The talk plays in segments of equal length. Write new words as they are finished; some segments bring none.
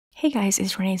Hey guys,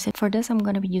 it's Renee. So for this I'm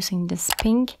going to be using this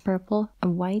pink, purple,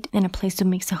 and white and a place to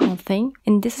mix the whole thing.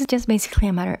 And this is just basically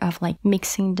a matter of like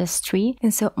mixing these three.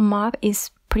 And so mauve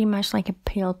is pretty much like a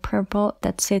pale purple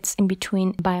that sits in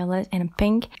between violet and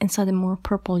pink, and so the more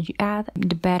purple you add,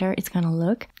 the better it's gonna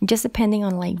look, just depending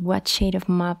on like what shade of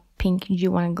mauve pink you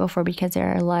want to go for, because there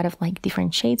are a lot of like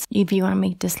different shades. If you want to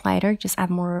make this lighter, just add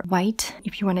more white.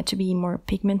 If you want it to be more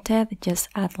pigmented, just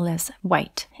add less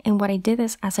white. And what I did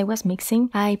is, as I was mixing,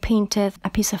 I painted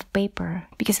a piece of paper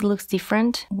because it looks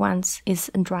different. Once it's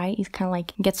dry, it kind of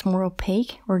like gets more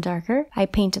opaque or darker. I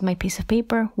painted my piece of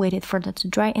paper, waited for that to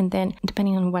dry, and then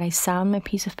depending on what I saw on my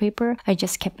piece of paper, I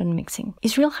just kept on mixing.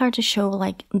 It's real hard to show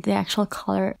like the actual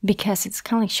color because it's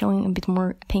kind of like showing a bit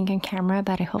more pink on camera,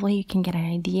 but hopefully you can get an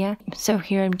idea. So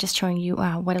here I'm just showing you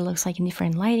what it looks like in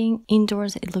different lighting.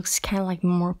 Indoors it looks kind of like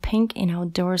more pink, and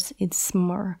outdoors it's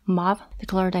more mauve, the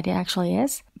color that it actually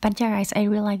is. But yeah guys, I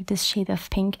really like this shade of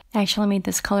pink. I actually made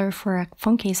this color for a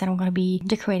phone case that I'm going to be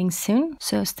decorating soon,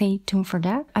 so stay tuned for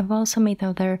that. I've also made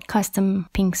other custom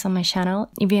pinks on my channel.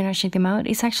 If you want to check them out,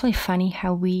 it's actually funny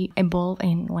how we evolve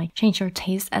and like change our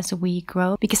taste as we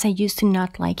grow, because I used to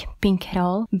not like pink at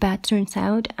all, but turns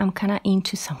out I'm kind of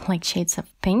into some like shades of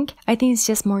pink. I think it's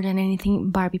just more than anything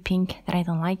Barbie pink that I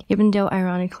don't like, even though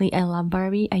ironically I love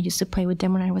Barbie. I used to play with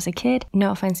them when I was a kid.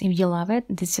 No offense if you love it,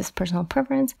 this is just personal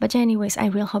preference. But yeah, anyways, I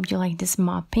really hope you like this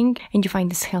mauve pink and you find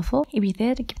this helpful. If you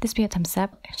did, give this video a thumbs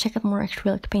up. Check out more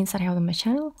acrylic paints that I have on my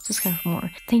channel. Subscribe for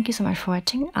more. Thank you so much for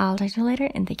watching. I'll talk to you later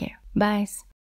and take care. Bye.